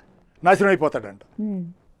కూడా నాశనం అయిపోతాడంట.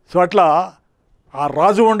 సో అట్లా ఆ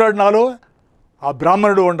రాజు ఉండాడు నాలో, ఆ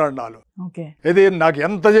బ్రాహ్మణుడు ఉండాడు నాలో. ఇది నాకు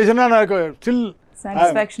ఎంత చేసినా నాకు స్టిల్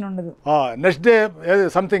సాటిస్ఫాక్షన్ ఉండదు. Next day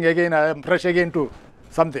something again I'm fresh again to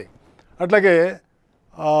something. అట్లాగే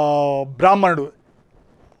బ్రాహ్మణుడు,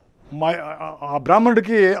 ఆ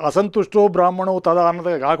బ్రాహ్మణుడికి అసంతుష్టో బ్రాహ్మణో తదా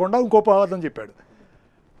అన్నది కాకుండా ఇంకో పదం చెప్పాడు,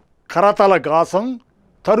 కరతల గాసం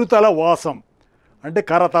తరుతల వాసం. అంటే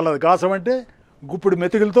కరతల గాసం అంటే గుప్పుడు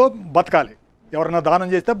మెతుకులతో బతకాలి, ఎవరైనా దానం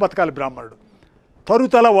చేస్తే బతకాలి బ్రాహ్మణుడు.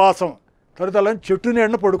 తరుతల వాసం, తరుతల చెట్టు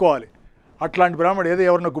నీడన పడుకోవాలి. అట్లాంటి బ్రాహ్మణుడు ఏదో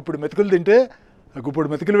ఎవరైనా గుప్పుడు మెతుకులు తింటే, గుప్పుడు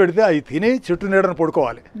మెతుకులు పెడితే అవి తిని చెట్టు నీడన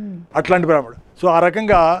పడుకోవాలి, అట్లాంటి బ్రాహ్మణుడు. సో ఆ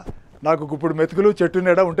రకంగా నాకు గుప్పుడు మెతుకులు చెట్టు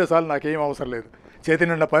నీడ ఉంటే చాలు, నాకేం అవసరం లేదు. చేతి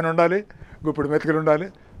నిండా పని ఉండాలి, గుప్పుడు మెతుకులు ఉండాలి.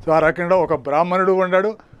 సో ఆ రకంగా ఒక బ్రాహ్మణుడు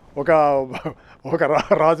ఉన్నాడు, ఒక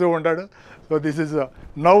రాజు ఉంటాడు. So this is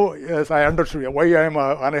now I understood why I'm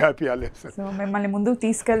unhappy always. So మిమ్మల్ని ముందుకు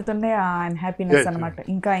తీసుకెళ్తుండే ఆ అన్హ్యాపీనెస్ అనమాట.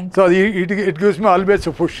 ఇంకా so it gives me always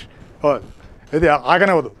push. ఇది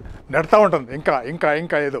ఆగనివ్వదు, నెడతా ఉంటుంది, ఇంకా ఇంకా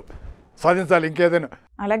ఇంకా ఏదో సాధించాలి, ఇంకేదైనా.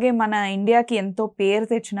 అలాగే మన ఇండియాకి ఎంతో పేరు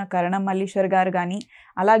తెచ్చిన కరణం మల్లీశ్వర్ గారు కానీ,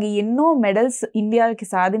 అలాగే ఎన్నో మెడల్స్ ఇండియాకి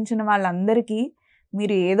సాధించిన వాళ్ళందరికీ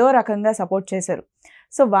మీరు ఏదో రకంగా సపోర్ట్ చేశారు.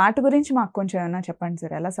 సో వాటి గురించి మాకు కొంచెం ఏమైనా చెప్పండి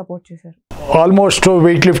సార్, ఎలా సపోర్ట్ చేశారు? Almost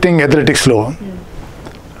weight lifting అథ్లెటిక్స్లో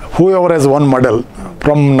who ever Hess one medal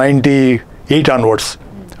from 98 onwards,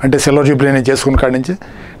 అంటే సిల్వర్ జూబ్లీ నేను చేసుకున్న కాడి నుంచి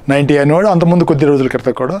 90 ఆన్వర్డ్, అంతకుముందు కొద్ది రోజుల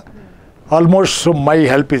క్రితం కూడా almost my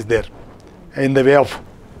help is there in the way of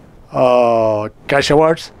cash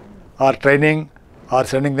awards or training or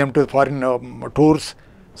sending them to foreign tours.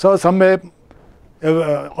 So some way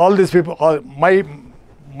all these people,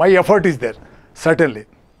 my effort is there, certainly.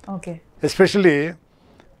 Okay. Especially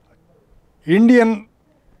Indian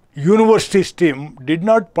universities team did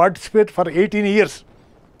not participate for 18 years.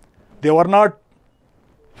 They were not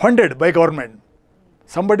funded by government.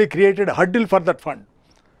 Somebody created a hurdle for that fund.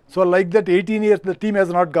 So like that 18 years the team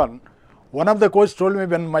has not gone. One of the coaches told me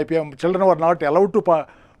when my children were not allowed to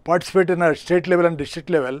participate in a state level and district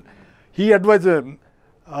level, he advised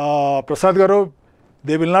Prasad Garu,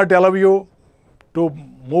 they will not allow you to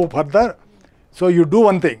move further. So you do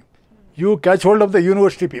one thing, you catch hold of the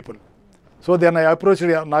university people. So then I approached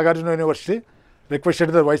Nagarjuna University, requested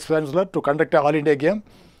the Vice Chancellor to conduct an All India game.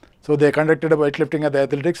 So they conducted a weightlifting and the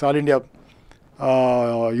athletics All India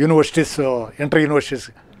universities, inter-universities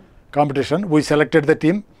competition. We selected the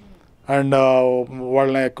team. And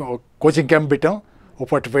వాళ్ళని coaching camp పెట్టాం,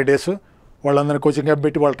 45 days. వాళ్ళందరినీ coaching camp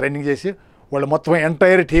పెట్టి వాళ్ళు training చేసి వాళ్ళు మొత్తం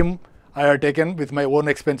entire team I have taken with my own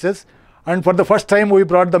expenses. And for the first time we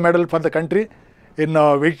brought the medal for the country in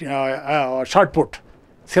shot put.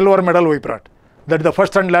 Silver medal we brought. That the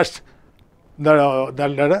first and last.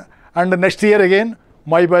 And next year again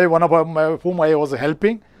my boy, one of my whom I was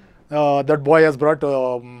helping, that boy has brought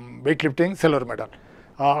weight lifting silver medal.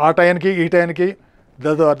 ఆ టైంకి ఈ టైంకి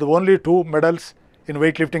those are the only 2 medals in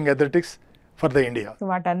weightlifting athletics for the India. So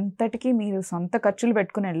వాటంతటికి మీరు సొంత ఖర్చులు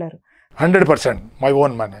పెట్టుకుని వెళ్ళారు? 100% my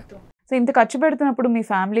own money. So ఇంత ఖర్చు పెడుతున్నప్పుడు మీ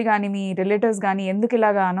ఫ్యామిలీ కానీ మీ రిలేటివ్స్ కానీ ఎందుకు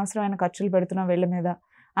ఇలాగా అనవసరమైన ఖర్చులు పెడుతున్నావు వీళ్ళ మీద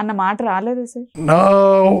అన్న మాట రాలేదు సార్?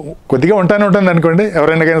 కొద్దిగా ఉంటుంది అనుకోండి,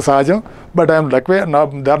 ఎవరైనా సహజం. But I'm luck way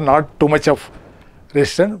they are not too much of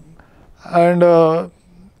resistant. And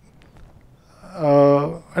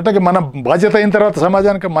అంటే మన బాధ్యత అయిన తర్వాత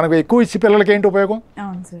సమాజానికి మనకు ఎక్కువ ఇచ్చి పిల్లలకి ఏంటి ఉపయోగం?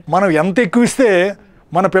 మనం ఎంత ఎక్కువ ఇస్తే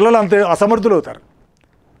మన పిల్లలు అంత అసమర్థులు అవుతారు.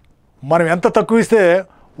 మనం ఎంత తక్కువ ఇస్తే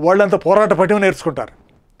వాళ్ళు అంత పోరాట పటిమ నేర్చుకుంటారు.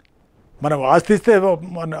 మనం ఆస్తి ఇస్తే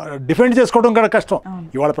డిఫెండ్ చేసుకోవడం కూడా కష్టం.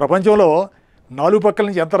 ఇవాళ ప్రపంచంలో 4 పక్కల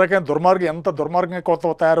నుంచి ఎంత దుర్మార్గంగా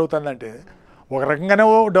కొత్త తయారవుతుందంటే, ఒక రకంగానే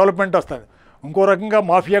డెవలప్మెంట్ వస్తుంది, ఇంకో రకంగా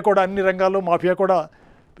మాఫియా కూడా, అన్ని రంగాల్లో మాఫియా కూడా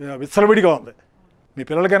విచ్చలవిడిగా ఉంది. మీ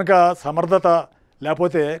పిల్లలు కనుక సమర్థత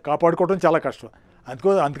లేకపోతే కాపాడుకోవడం చాలా కష్టం.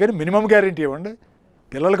 అందుకని మినిమం గ్యారెంటీ ఇవ్వండి,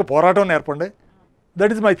 పిల్లలకు పోరాటం నేర్పండి.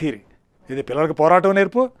 That is my theory. ఇది పిల్లలకు పోరాటం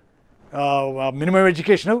నేర్పు, మినిమం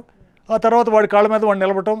ఎడ్యుకేషను, ఆ తర్వాత వాడి కాళ్ళ మీద వాడు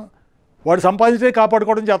నిలబడటం, వాడు సంపాదించే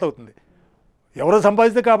కాపాడుకోవడం చేత అవుతుంది. ఎవరో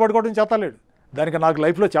సంపాదిస్తే కాపాడుకోవడం చేతలేడు. దానికి నాకు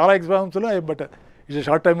లైఫ్లో చాలా examples, but it's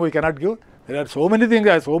short time we cannot give. There are so many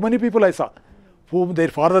things, so many people I saw whom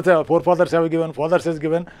their forefathers have given, fathers has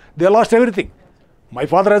given, they lost everything. My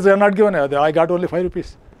father has not given, I got only 5 rupees.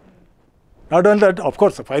 Not only that, of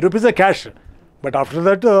course, 5 rupees is cash. But after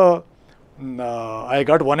that, I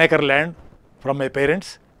got 1 acre land from my parents.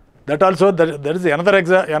 That also, there is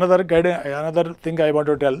another thing I want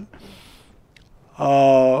to tell.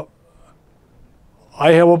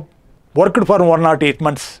 I have worked for 108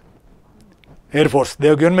 months, Air Force. They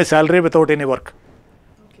have given me salary without any work.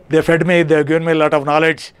 They fed me, they have given me a lot of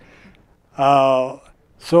knowledge.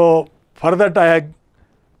 So for that I have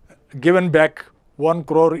given back 1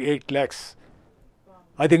 crore 8 lakhs.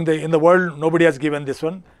 I think in the world nobody has given this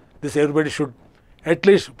one. This everybody should. At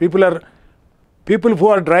least people who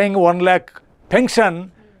are drawing 1 lakh pension,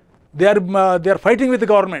 they are fighting with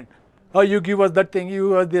the government. Oh, you give us that thing, you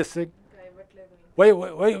give us this thing. Why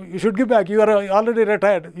you should give back? You are already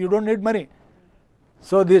retired. You don't need money.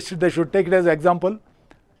 So they should take it as example.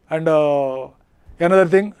 And another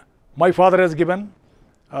thing, my father has given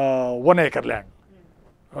 1 acre land.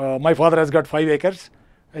 My father has got 5 acres,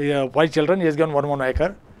 5 children, he has given 1 acre.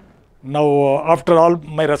 Now after all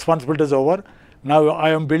my responsibility is over, now I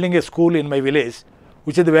am building a school in my village,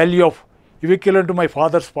 which is the value of equivalent to my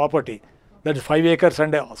father's property. That is 5 acres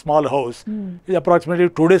and a small house. Approximately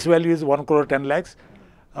today's value is 1 crore 10 lakhs.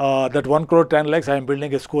 That 1 crore 10 lakhs I am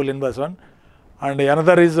building a school in Baswan. and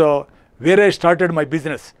another is where I started my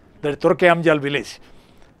business, that is Turkayamjal village.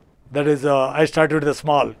 That is, I started the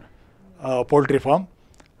small poultry farm.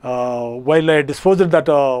 While I disposed that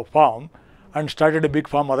farm and started a big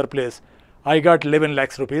farm other place, I got 11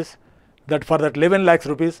 lakhs rupees. That for that 11 lakhs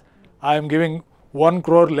rupees, I am giving 1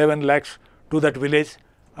 crore 11 lakhs to that village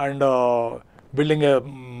and building a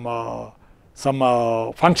some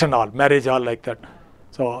function hall, marriage hall like that.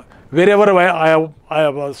 So wherever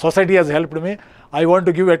society has helped me, I want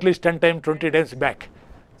to give at least 10 times, 20 times back.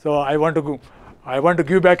 So I want to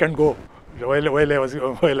give back and go. While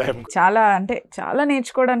I am. చాలా అంటే చాలా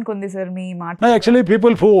నేర్చుకోవడానికి ఉంది sir మీ మాట. No, actually,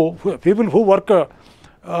 people who work,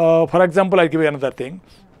 for example, I give you another thing.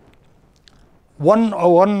 One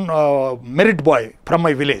merit boy from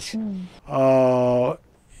my village.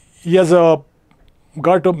 He has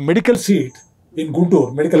got a medical seat in Guntur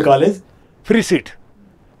Medical College, free seat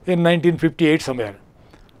in 1958 somewhere.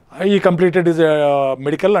 He completed his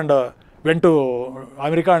medical and went to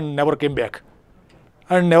America and never came back.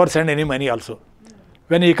 And never sent any money also.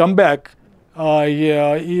 When he come back,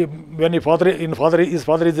 when his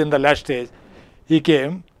father is in the last stage, he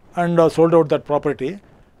came and sold out that property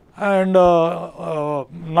and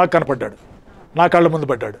నాకు కనపడ్డాడు, నా కళ్ళ ముందు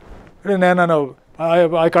పడ్డాడు. నేను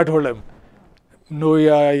I caught hold him. నువ్వు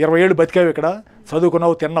 20 ఏళ్ళు బతికావు, ఇక్కడ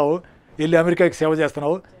చదువుకున్నావు, తిన్నావు, వెళ్ళి అమెరికాకి సేవ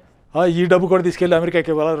చేస్తున్నావు, ఈ డబ్బు కూడా తీసుకెళ్ళి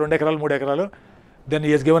అమెరికాకి ఇవ్వాలి, 2 ఎకరాలు 3 ఎకరాలు. Then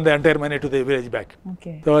he has given the entire money to the village back.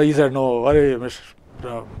 Okay. So he said, no, worry, Mr.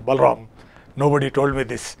 Balram, nobody told me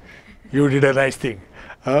this. You did a nice thing.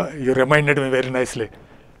 You reminded me very nicely.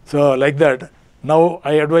 So like that, now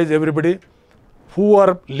I advise everybody who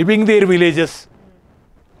are living their villages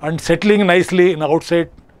and settling nicely in outside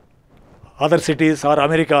other cities or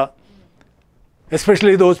America,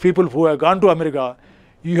 especially those people who have gone to America,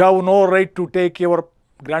 you have no right to take your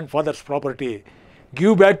grandfather's property.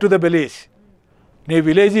 Give back to the village. నీ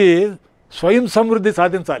village స్వయం సమృద్ధి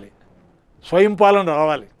సాధించాలి, స్వయం పాలన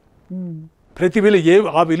రావాలి. ప్రతి village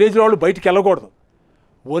ఆ village వాళ్ళు బయటికి వెళ్ళకూడదు.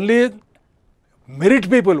 Only merit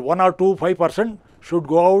people 1 or 2, 5% should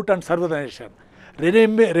go out and serve the nation.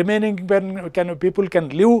 Remaining people can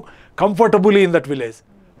live comfortably in that village.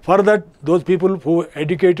 For that, those people who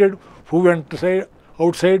educated, who went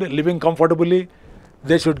outside living comfortably,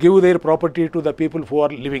 they should give their property to the people who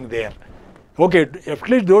are living there. Okay, at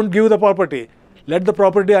least don't give the property. Let the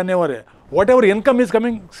property on whatever income is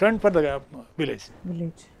coming, send for the village.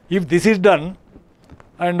 If this is done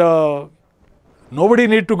and nobody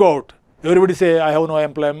need to go out, everybody say, I have no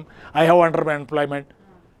employment, I have underemployment.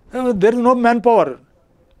 There is no manpower.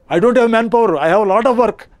 I don't have manpower, I have a lot of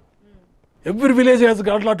work. Every village has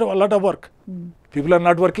got a lot of work. People are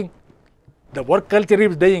not working. The work culture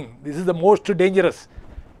is dying. This is the most dangerous.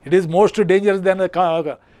 It is most dangerous than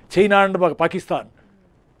China and Pakistan.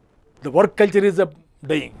 The work culture is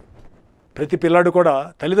dying. ప్రతి పిల్లాడు కూడా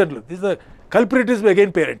తల్లిదండ్రులు, this the culprit is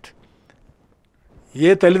again parent. ఏ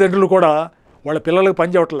తల్లిదండ్రులు కూడా వాళ్ళ పిల్లలకు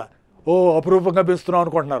పని చేయట్లా, అపురూపంగా పెంచుతున్నాం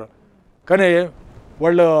అనుకుంటున్నారు, కానీ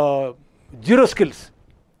వాళ్ళు zero skills.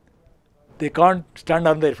 They can't stand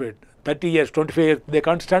on their feet. 30 years, 25 years, they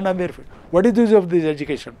can't stand on their feet. What is use of this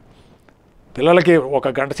education? పిల్లలకి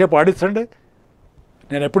 1 గంట సేపు ఆడించండి.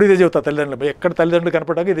 నేను ఎప్పుడు ఇదే చెబుతా తల్లిదండ్రులు, ఎక్కడ తల్లిదండ్రులు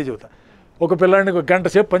కనపడ్డాక ఇదే చెబుతా. ఒక పిల్లాడిని 1 గంట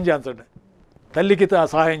సేపు పని చేయించండి. తల్లికి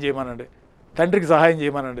సహాయం చేయమనండి, తండ్రికి సహాయం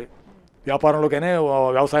చేయమనండి. వ్యాపారంలోకైనా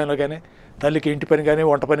వ్యవసాయంలోకైనా తల్లికి ఇంటి పని కానీ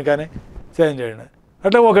వంట పని కానీ సాయం చేయండి.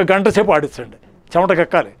 అట్లా 1 గంట సేపు ఆడించండి. చెమట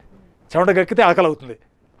కక్కాలి, చెమట కక్కితే ఆకలి అవుతుంది,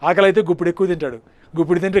 ఆకలి అయితే గుప్పిడి ఎక్కువ తింటాడు,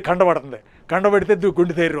 గుప్పిడి తింటే కండ పడుతుంది, కండ పడితే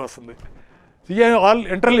గుండె ధైర్యం వస్తుంది. All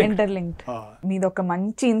interlinked. మీది ఒక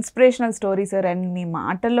మంచి ఇన్స్పిరేషనల్ స్టోరీ సార్. అండ్ మీ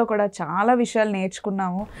మాటల్లో కూడా చాలా విషయాలు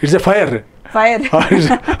నేర్చుకున్నాము. It's a fire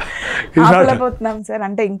ఆపలేకపోతున్నాం sir.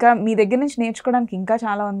 అంటే ఇంకా మీ దగ్గర నుంచి నేర్చుకోవడానికి ఇంకా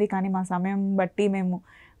చాలా ఉంది, కానీ మా సమయం బట్టి మేము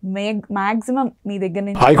మాక్సిమం మీ దగ్గర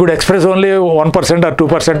నుంచి I could express only 1% or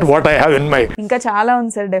 2% what I have in my. ఇంకా చాలా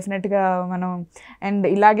ఉంది సార్ డెఫినెట్గా మనం. అండ్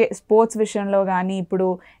ఇలాగే స్పోర్ట్స్ విషయంలో కానీ ఇప్పుడు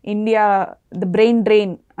ఇండియా ద బ్రెయిన్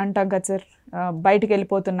డ్రెయిన్ అంటాం కదా సార్, బయటికి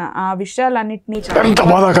వెళ్ళిపోతున్న ఆ విషయాలన్నింటినీ ఎంత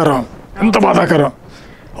బాధాకరం.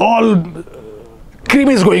 All cream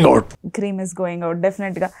is going out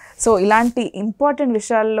డెఫినెట్గా. సో ఇలాంటి ఇంపార్టెంట్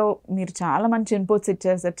విషయాల్లో మీరు చాలా మంచి ఇన్పుట్స్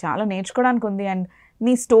ఇచ్చారు సార్, చాలా నేర్చుకోవడానికి ఉంది. అండ్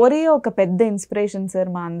మీ స్టోరీ ఒక పెద్ద ఇన్స్పిరేషన్ సార్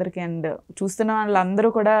మా అందరికి. అండ్ చూస్తున్న వాళ్ళందరూ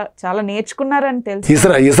కూడా చాలా నేర్చుకున్నారని తెలుసు.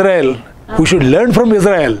 Israel, we should learn from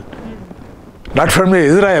Israel, not from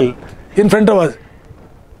Israel. In front of us,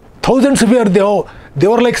 thousands of years they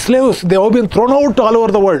were like slaves. They have been thrown out all over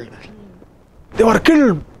the world. They were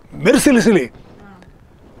killed mercilessly.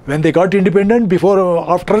 When they got independent, before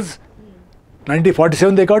after us,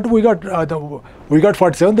 1947 we got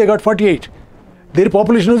 47, they got 48. Their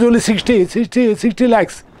population is only 60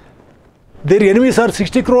 lakhs. Their enemies are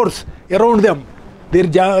 60 crores around them. Their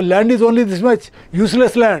land is only this much.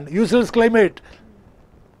 Useless land, useless climate.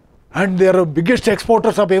 And they are biggest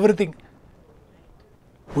exporters of everything.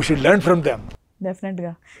 We should learn from them.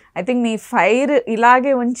 డెఫినెట్గా I think me fire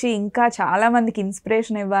ఇలాగే ఉంచి ఇంకా చాలా మందికి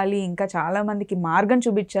inspiration ఇవ్వాలి, ఇంకా చాలా మందికి మార్గం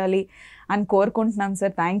చూపించాలి అని కోరుకుంటున్నాం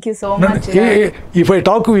sir. Thank you so much. If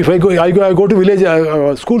I go to village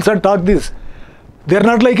schools and talk this, they are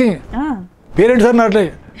not liking. Parents are not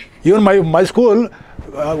like. Even my school,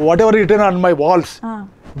 whatever written on my walls,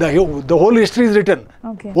 the whole history is written.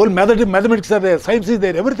 Okay. Whole mathematics are there, science is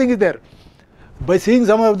there, everything is there. By seeing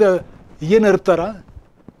some of the ಏನು ಇರ್ತಾರ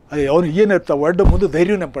అది అవును ಏನು ಇರ್ತಾ ಒಡ್ಡ ముందు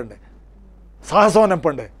ధైర్యం నింపండి, సాహసం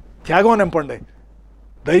నింపండి, త్యాగం నింపండి.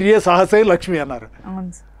 ధైర్య సాహసే లక్ష్మి అన్నారు.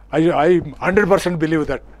 I 100% believe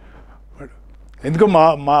that. ఎందుకు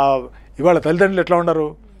మా ఇవాళ తల్లిదండ్రులు ఎట్లా ఉన్నారు,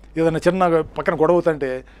 ఏదైనా చిన్న పక్కన గొడవ అవుతుంటే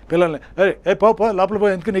పిల్లల్ని ఏ పో లోపల పో,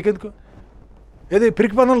 ఎందుకు నీకెందుకు, ఏది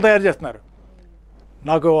పిరికి పనులు తయారు చేస్తున్నారు.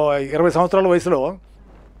 నాకు 20 సంవత్సరాల వయసులో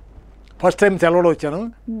ఫస్ట్ టైం సెలవులో వచ్చాను.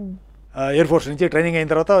 ఎయిర్ ఫోర్స్ నుంచి ట్రైనింగ్ అయిన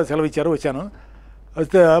తర్వాత సెలవు ఇచ్చారు, వచ్చాను.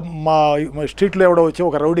 వస్తే మా స్ట్రీట్లో ఎవడో వచ్చి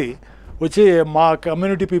ఒక రౌడీ వచ్చి మా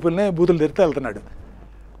కమ్యూనిటీ పీపుల్ని బూతులు తిరిగితే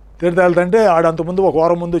వెళ్తుంటే ఆడంతకుముందు ఒక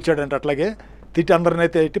వారం ముందు వచ్చాడంట. అట్లాగే తిట్టి అందరిని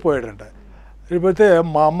అయితే ఎట్టిపోయాడంట. పోతే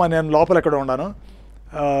మా అమ్మ, నేను లోపల ఎక్కడ ఉన్నాను,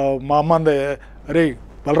 మా అమ్మ అంది, అరే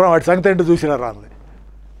బలరాం వాటి సంగతి ఏంటో చూసినారా అంది.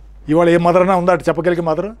 ఇవాళ ఏ మదరన్నా ఉందా అటు చెప్పగలిగే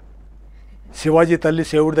మదరు? శివాజీ తల్లి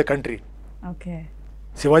saved the country. Okay,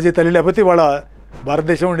 Shivaji తల్లి లేకపోతే ఇవాళ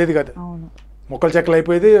భారతదేశం ఉండేది కాదు. మొక్కలు చెక్కలు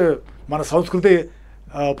అయిపోయేది, మన సంస్కృతి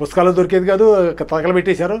పుస్తకాలు దొరికేది కాదు,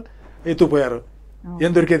 తగలబెట్టేశారు, ఎత్తుకుపోయారు,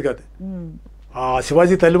 ఏం దొరికేది కాదు. ఆ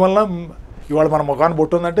శివాజీ తల్లి వల్ల ఇవాళ మన ముఖాన్ని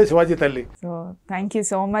బొట్టుందంటే శివాజీ తల్లి. So thank you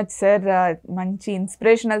so much sir. మంచి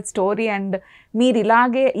ఇన్స్పిరేషనల్ స్టోరీ. అండ్ మీరు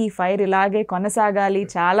ఇలాగే ఈ ఫైర్ ఇలాగే కొనసాగాలి,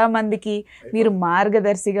 చాలామందికి మీరు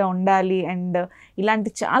మార్గదర్శిగా ఉండాలి. అండ్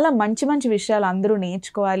ఇలాంటి చాలా మంచి మంచి విషయాలు అందరూ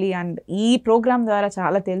నేర్చుకోవాలి. అండ్ ఈ ప్రోగ్రామ్ ద్వారా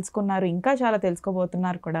చాలా తెలుసుకున్నారు, ఇంకా చాలా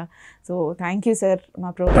తెలుసుకోబోతున్నారు కూడా. సో థ్యాంక్ యూ సార్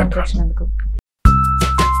మా ప్రోగ్రామ్కి వచ్చినందుకు.